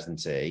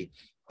uncertainty.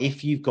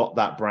 If you've got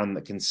that brand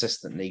that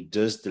consistently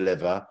does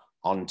deliver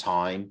on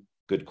time,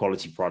 good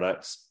quality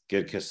products,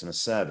 good customer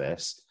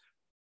service,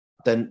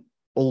 then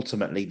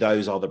ultimately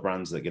those are the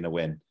brands that are going to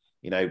win.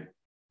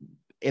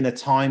 In a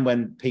time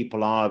when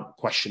people are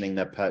questioning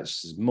their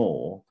purchases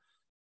more,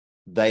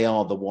 they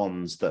are the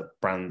ones that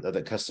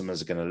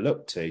customers are going to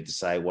look to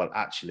say, well,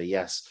 actually,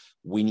 yes,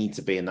 we need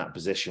to be in that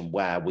position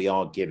where we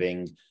are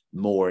giving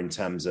more in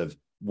terms of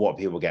what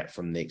people get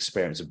from the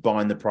experience of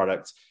buying the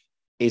product.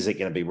 Is it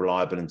going to be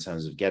reliable in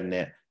terms of getting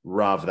it,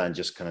 rather than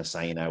just kind of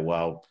saying,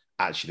 well,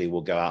 actually,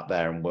 we'll go out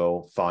there and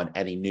we'll find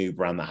any new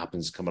brand that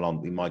happens to come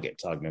along. We might get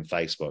targeted on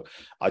Facebook.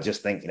 I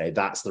just think,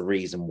 that's the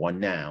reason why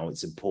now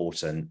it's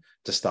important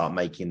to start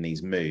making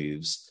these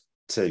moves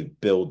to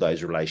build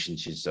those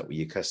relationships up with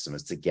your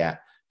customers to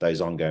get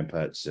those ongoing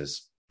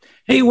purchases.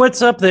 Hey,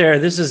 what's up there?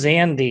 This is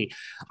Andy.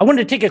 I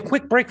wanted to take a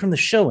quick break from the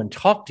show and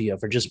talk to you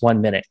for just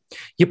 1 minute.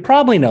 You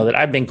probably know that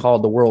I've been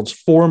called the world's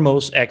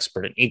foremost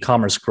expert in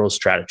e-commerce growth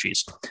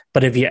strategies.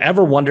 But have you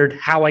ever wondered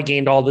how I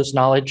gained all this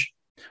knowledge?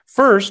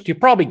 First, you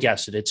probably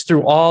guessed it. It's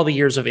through all the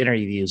years of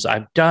interviews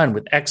I've done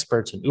with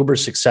experts and uber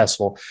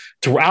successful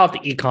throughout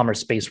the e-commerce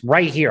space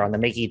right here on the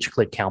Make Each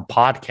Click Count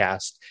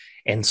podcast.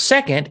 And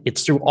second,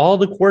 it's through all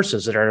the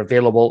courses that are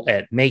available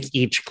at Make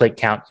Each Click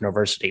Count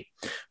University.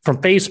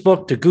 From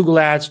Facebook to Google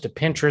Ads to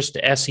Pinterest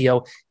to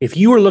SEO, if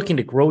you are looking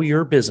to grow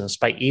your business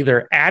by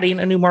either adding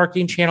a new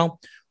marketing channel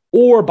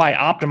or by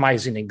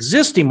optimizing an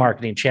existing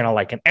marketing channel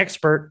like an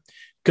expert,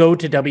 go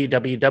to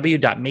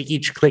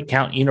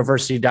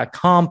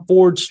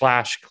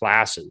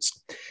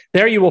www.makeeachclickcountuniversity.com/classes.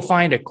 There you will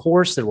find a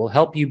course that will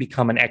help you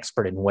become an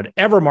expert in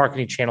whatever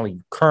marketing channel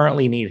you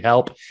currently need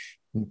help.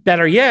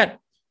 Better yet,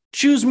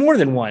 choose more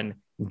than one.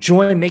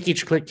 Join Make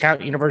Each Click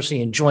Count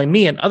University and join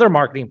me and other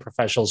marketing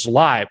professionals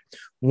live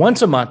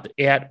once a month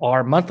at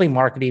our monthly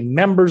marketing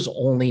members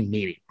only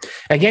meeting.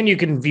 Again, you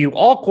can view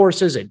all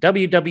courses at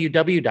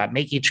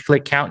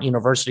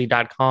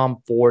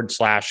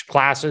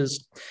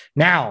www.makeeachclickcountuniversity.com/classes.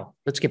 Now,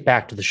 let's get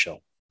back to the show.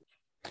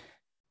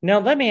 Now,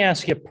 let me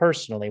ask you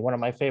personally, one of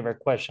my favorite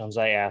questions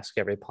I ask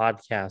every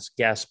podcast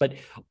guest, but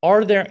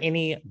are there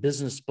any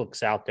business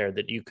books out there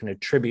that you can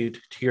attribute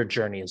to your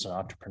journey as an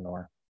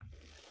entrepreneur?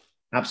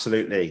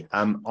 Absolutely.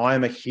 I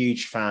am a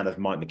huge fan of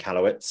Mike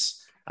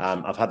Michalowicz.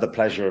 I've had the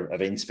pleasure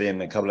of interviewing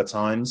him a couple of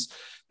times,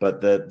 but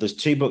there's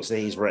two books that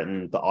he's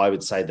written that I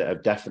would say that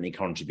have definitely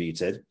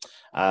contributed.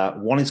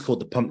 One is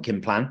called The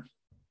Pumpkin Plan,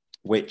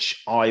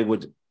 which I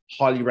would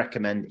highly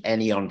recommend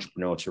any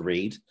entrepreneur to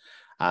read.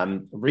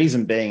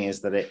 Reason being is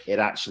that it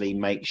actually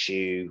makes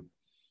you,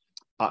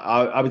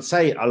 I would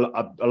say, a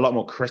lot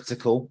more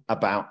critical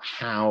about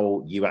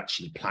how you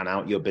actually plan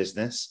out your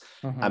business,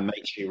 and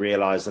makes you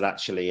realize that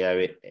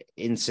actually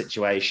in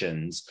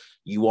situations,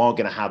 you are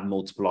going to have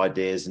multiple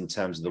ideas in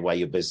terms of the way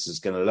your business is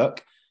going to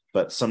look.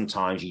 But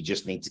sometimes you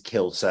just need to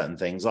kill certain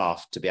things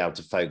off to be able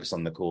to focus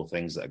on the core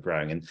things that are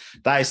growing. And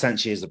that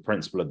essentially is the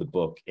principle of the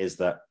book, is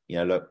that,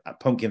 look, at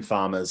pumpkin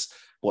farmers,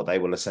 what they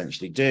will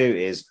essentially do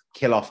is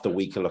kill off the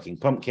weaker looking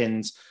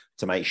pumpkins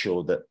to make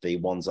sure that the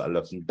ones that are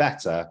looking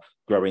better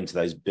grow into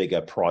those bigger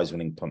prize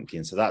winning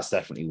pumpkins. So that's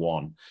definitely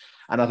one.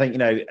 And I think,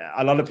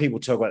 a lot of people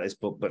talk about this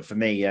book, but for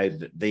me,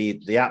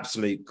 the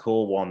absolute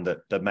core one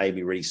that made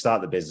me really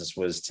start the business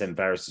was Tim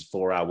Ferriss's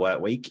 4-Hour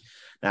Work Week.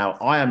 Now,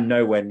 I am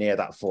nowhere near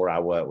that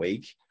 4-hour work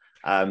week.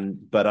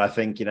 But I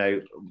think,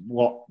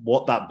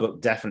 what that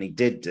book definitely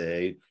did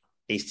do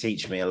is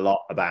teach me a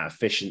lot about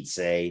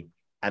efficiency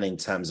and in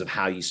terms of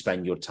how you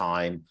spend your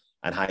time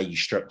and how you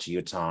structure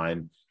your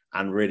time,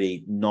 and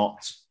really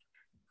not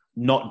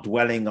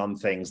dwelling on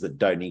things that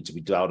don't need to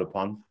be dwelled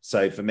upon.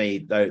 So for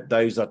me,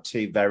 those are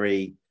two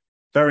very,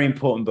 very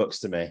important books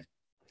to me.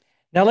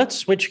 Now let's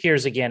switch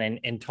gears again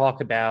and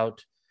talk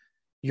about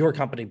your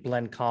company,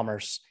 Blend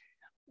Commerce.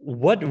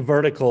 What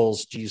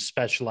verticals do you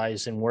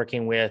specialize in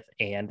working with,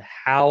 and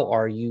how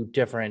are you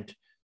different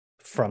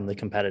from the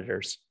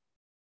competitors?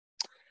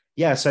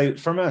 Yeah, so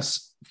from a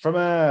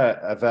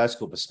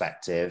vertical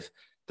perspective,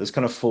 there's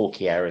kind of 4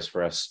 key areas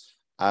for us.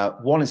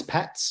 One is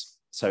pets.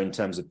 So in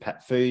terms of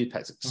pet food,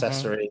 pet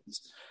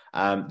accessories.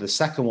 The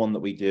second one that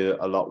we do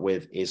a lot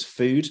with is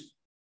food.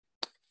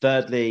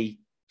 Thirdly,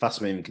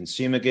 fast-moving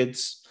consumer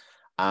goods.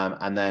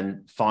 And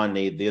then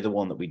finally, the other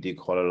one that we do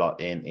quite a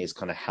lot in is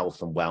kind of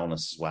health and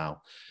wellness as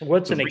well.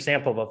 What's an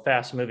example of a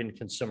fast-moving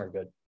consumer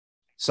good?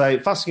 So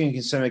fast-moving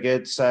consumer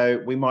goods. So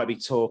we might be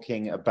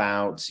talking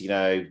about,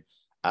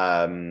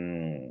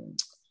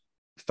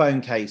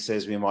 phone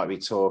cases. We might be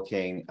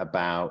talking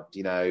about,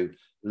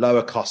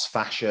 lower cost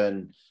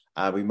fashion.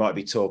 We might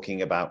be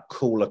talking about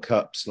cooler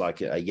cups,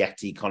 like a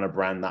Yeti kind of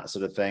brand, that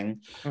sort of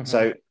thing.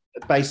 So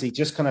basically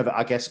just kind of,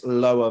 I guess,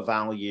 lower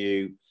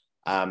value,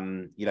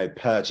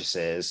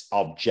 purchases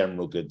of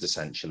general goods,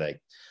 essentially.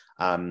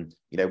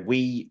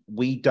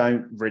 We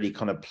don't really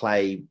kind of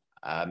play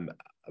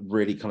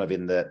really kind of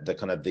in the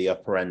kind of the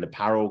upper end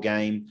apparel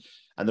game.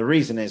 And the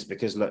reason is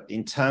because, look,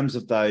 in terms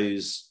of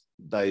those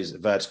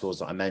verticals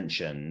that I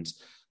mentioned,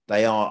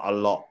 they are a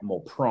lot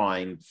more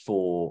prime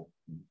for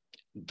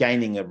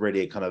gaining a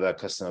really kind of a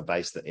customer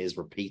base that is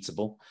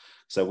repeatable.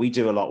 So we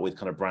do a lot with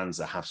kind of brands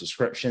that have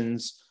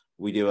subscriptions.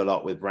 We do a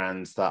lot with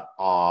brands that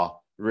are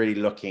really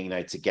looking,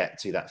 to get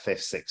to that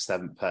 5th, 6th,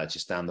 7th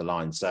purchase down the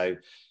line. So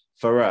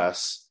for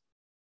us,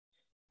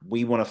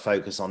 we want to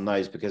focus on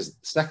those because,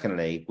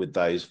 secondly, with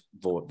those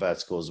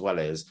verticals as well,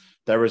 is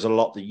there is a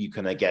lot that you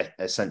can get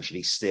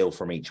essentially steal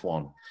from each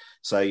one.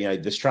 So,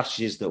 the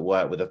strategies that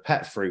work with a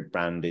pet fruit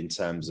brand in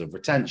terms of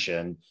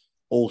retention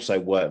also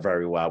work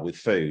very well with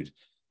food.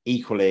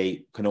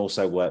 Equally, can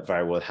also work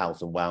very well with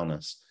health and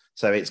wellness.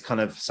 So it's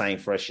kind of saying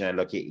for us,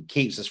 look, it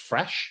keeps us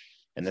fresh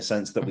in the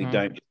sense that we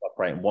don't just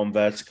operate in one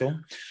vertical.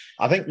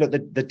 I think, look,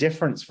 the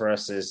difference for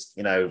us is,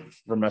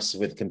 from us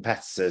with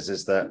competitors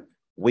is that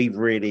we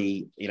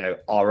really,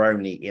 are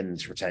only in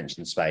this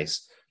retention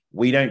space.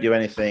 We don't do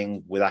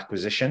anything with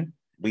acquisition.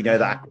 We know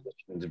that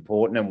acquisition is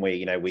important, and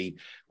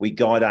we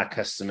guide our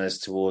customers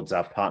towards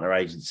our partner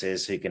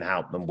agencies who can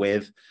help them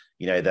with,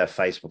 their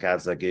Facebook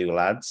ads, their Google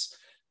ads.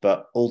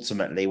 But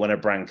ultimately, when a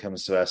brand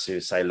comes to us who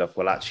say, look,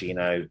 well, actually,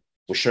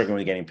 we're struggling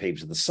with getting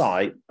people to the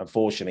site,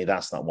 unfortunately,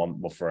 that's not one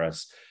for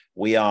us.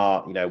 We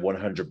are,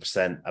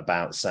 100%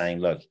 about saying,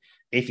 look,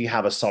 if you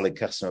have a solid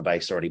customer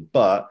base already,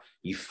 but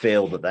you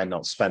feel that they're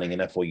not spending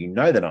enough, or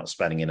they're not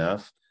spending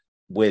enough,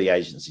 we're the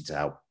agency to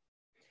help.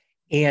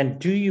 And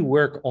do you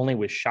work only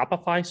with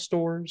Shopify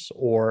stores,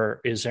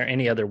 or is there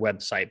any other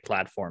website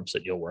platforms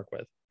that you'll work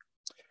with?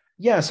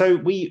 Yeah, so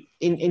we,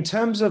 in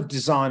terms of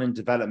design and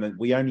development,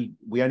 we only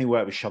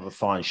work with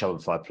Shopify and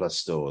Shopify Plus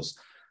stores.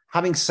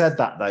 Having said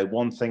that, though,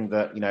 one thing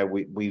that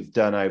we've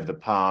done over the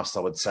past, I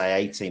would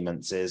say 18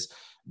 months, is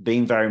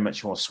being very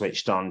much more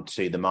switched on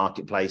to the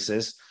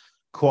marketplaces.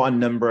 Quite a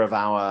number of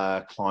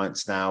our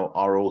clients now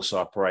are also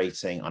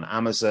operating on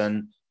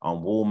Amazon,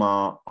 on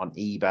Walmart, on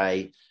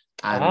eBay.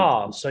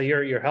 So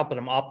you're helping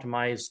them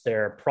optimize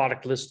their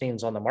product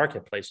listings on the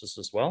marketplaces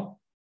as well?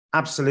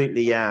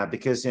 Absolutely, yeah.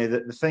 Because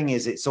the thing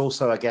is, it's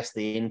also, I guess,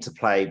 the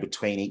interplay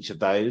between each of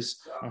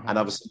those. And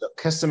obviously, look,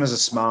 customers are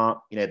smart.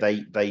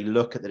 They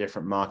look at the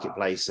different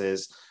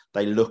marketplaces.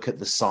 They look at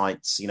the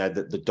sites,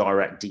 the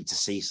direct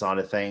D2C side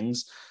of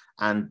things,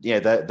 and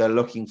they're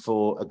looking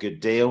for a good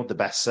deal, the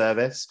best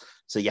service.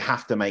 So you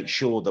have to make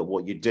sure that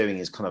what you're doing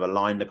is kind of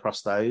aligned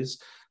across those.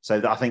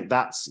 So I think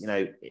that's,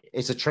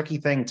 it's a tricky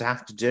thing to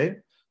have to do,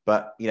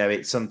 but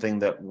it's something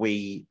that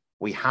we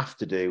have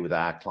to do with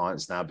our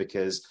clients now,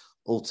 because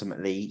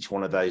ultimately each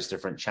one of those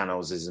different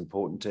channels is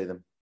important to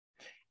them.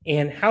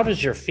 And how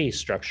does your fee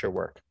structure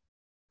work?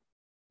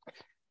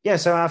 Yeah,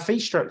 so our fee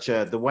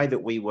structure, the way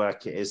that we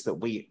work it is that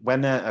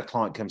when a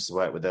client comes to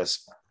work with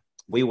us,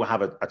 we will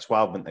have a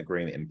 12-month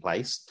agreement in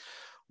place.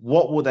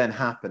 What will then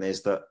happen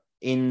is that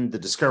in the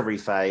discovery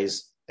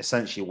phase,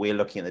 essentially we're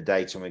looking at the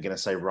data and we're going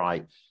to say,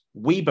 right,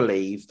 we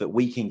believe that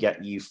we can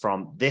get you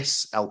from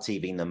this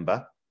LTV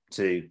number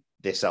to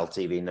this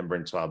LTV number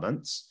in 12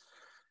 months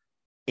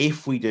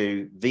if we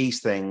do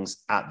these things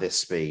at this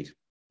speed.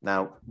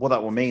 Now, what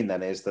that will mean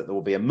then is that there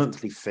will be a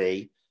monthly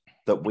fee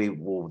that we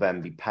will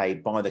then be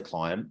paid by the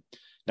client.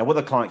 Now, what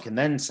the client can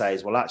then say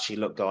is, well, actually,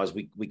 look, guys,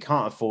 we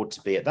can't afford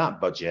to be at that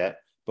budget,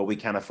 but we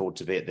can afford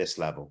to be at this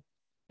level.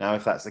 Now,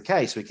 if that's the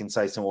case, we can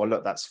say to them, well,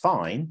 look, that's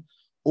fine.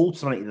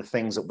 Ultimately, the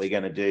things that we're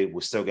going to do,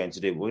 we're still going to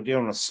do. We'll do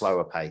it on a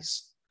slower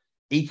pace.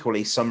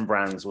 Equally, some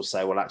brands will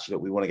say, well, actually,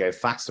 look, we want to go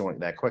faster, we want to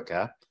get there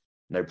quicker.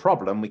 No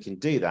problem, we can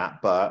do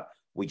that, but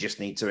we just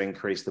need to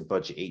increase the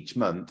budget each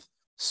month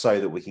so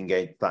that we can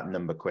get that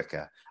number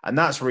quicker. And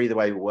that's really the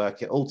way we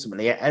work it.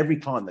 Ultimately, every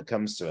client that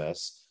comes to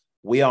us,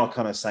 we are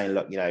kind of saying,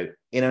 look,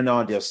 in an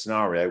ideal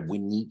scenario, we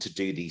need to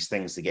do these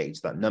things to get you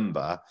to that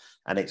number.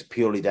 And it's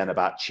purely then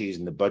about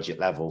choosing the budget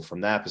level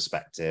from their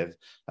perspective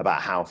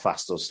about how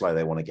fast or slow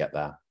they want to get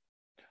there.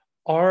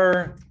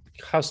 Are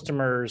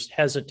customers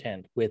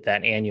hesitant with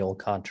that annual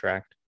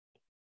contract?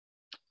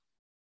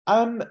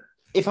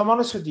 If I'm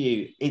honest with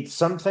you, it's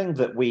something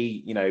that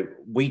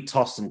we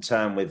toss and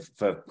turn with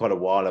for quite a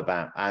while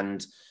about.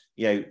 And,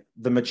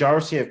 the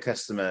majority of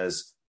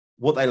customers,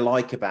 what they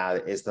like about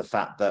it is the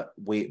fact that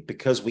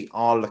because we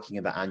are looking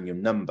at the annual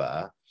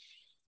number,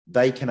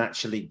 they can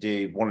actually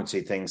do one or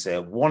two things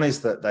here. One is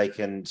that they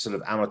can sort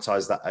of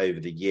amortize that over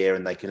the year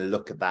and they can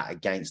look at that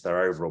against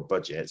their overall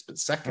budgets. But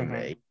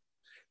secondly,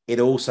 it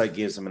also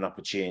gives them an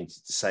opportunity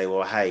to say,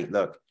 well, hey,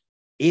 look,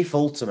 if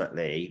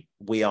ultimately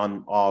we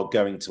are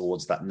going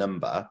towards that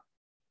number,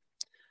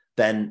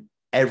 then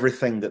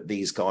everything that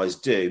these guys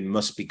do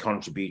must be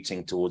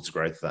contributing towards the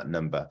growth of that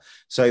number.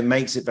 So it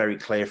makes it very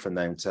clear from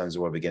them in terms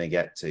of where we're going to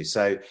get to.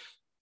 So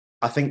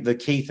I think the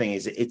key thing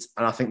is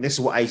and I think this is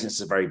what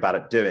agents are very bad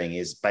at doing,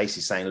 is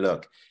basically saying,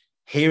 look,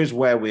 here's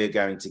where we're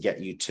going to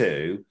get you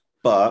to,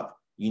 but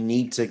you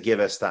need to give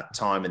us that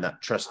time and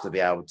that trust to be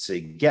able to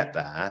get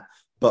there.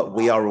 But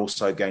we are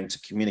also going to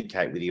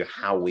communicate with you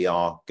how we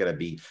are going to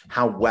be,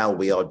 how well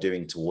we are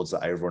doing towards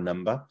that overall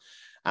number.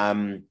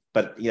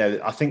 But,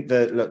 I think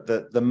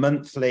the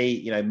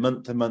monthly,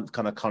 month-to-month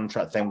kind of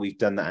contract thing, we've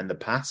done that in the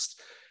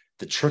past.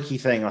 The tricky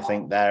thing I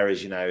think there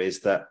is, is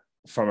that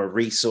from a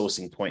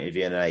resourcing point of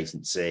view in an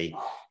agency,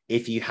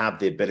 if you have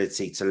the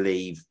ability to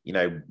leave,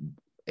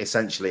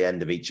 essentially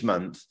end of each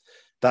month,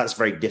 that's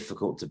very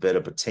difficult to build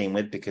up a team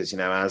with, because,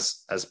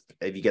 as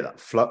if you get that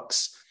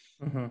flux,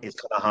 it's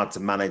kind of hard to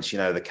manage,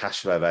 the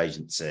cash flow of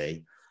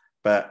agency.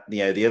 But,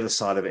 the other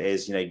side of it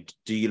is,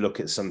 do you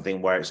look at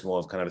something where it's more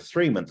of kind of a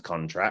 3-month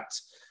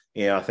contract?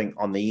 I think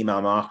on the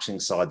email marketing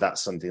side,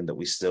 that's something that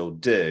we still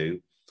do.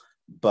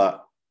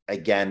 But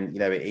again,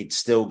 it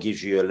still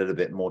gives you a little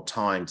bit more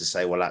time to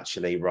say, well,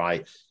 actually,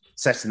 right,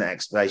 setting the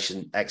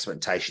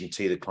expectation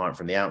to the client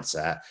from the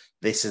outset,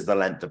 this is the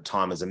length of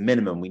time as a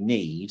minimum we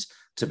need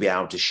to be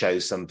able to show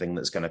something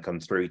that's going to come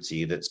through to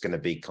you, that's going to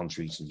be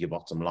contributing to your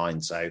bottom line.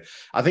 So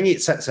I think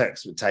it sets the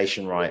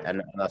expectation right.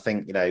 And I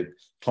think,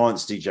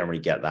 clients do generally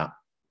get that.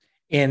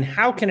 And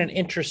how can an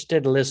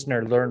interested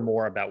listener learn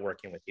more about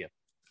working with you?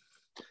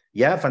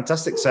 Yeah,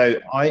 fantastic.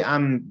 So I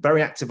am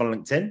very active on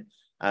LinkedIn.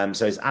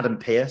 So it's Adam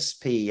Pearce,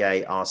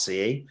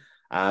 Pearce.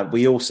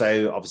 We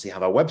also obviously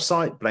have our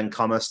website,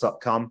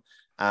 blendcommerce.com.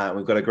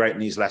 We've got a great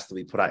newsletter that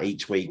we put out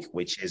each week,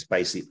 which is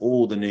basically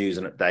all the news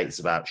and updates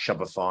about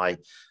Shopify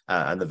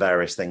and the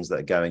various things that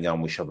are going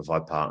on with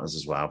Shopify partners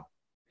as well.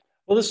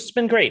 Well, this has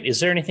been great. Is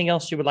there anything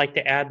else you would like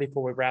to add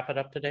before we wrap it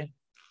up today?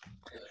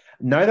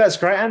 No, that's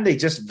great, Andy.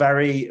 Just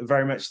very,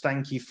 very much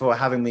thank you for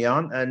having me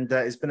on. And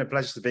it's been a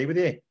pleasure to be with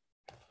you.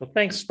 Well,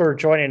 thanks for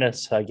joining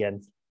us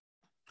again.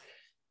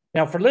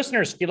 Now, for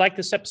listeners, if you like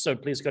this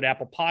episode, please go to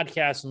Apple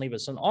Podcasts and leave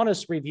us an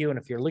honest review. And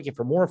if you're looking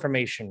for more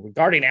information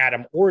regarding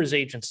Adam or his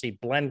agency,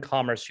 Blend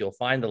Commerce, you'll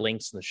find the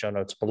links in the show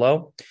notes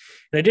below.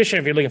 In addition,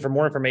 if you're looking for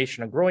more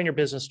information on growing your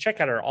business, check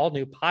out our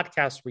all-new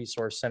podcast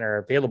resource center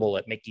available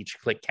at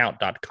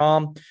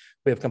makeeachclickcount.com.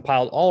 We have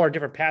compiled all our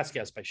different past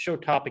guests by show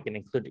topic and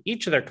included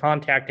each of their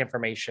contact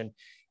information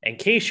in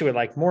case you would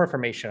like more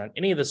information on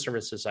any of the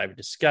services I've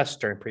discussed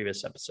during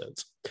previous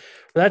episodes.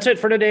 Well, that's it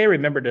for today.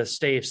 Remember to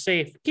stay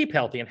safe, keep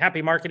healthy, and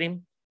happy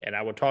marketing, and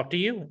I will talk to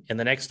you in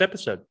the next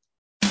episode.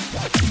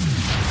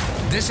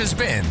 This has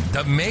been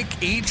the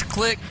Make Each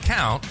Click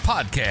Count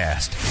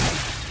podcast.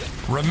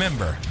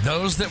 Remember,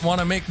 those that want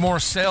to make more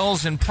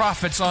sales and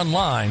profits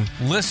online,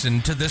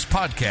 listen to this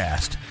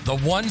podcast. The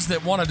ones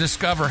that want to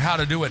discover how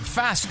to do it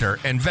faster,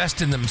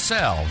 invest in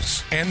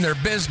themselves and their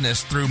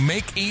business through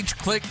Make Each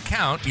Click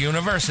Count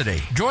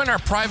University. Join our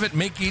private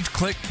Make Each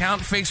Click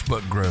Count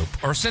Facebook group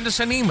or send us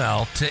an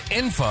email to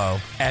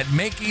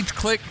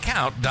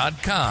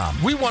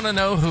info@makeeachclickcount.com. We want to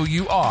know who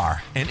you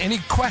are and any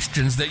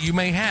questions that you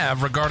may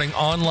have regarding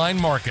online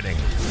marketing.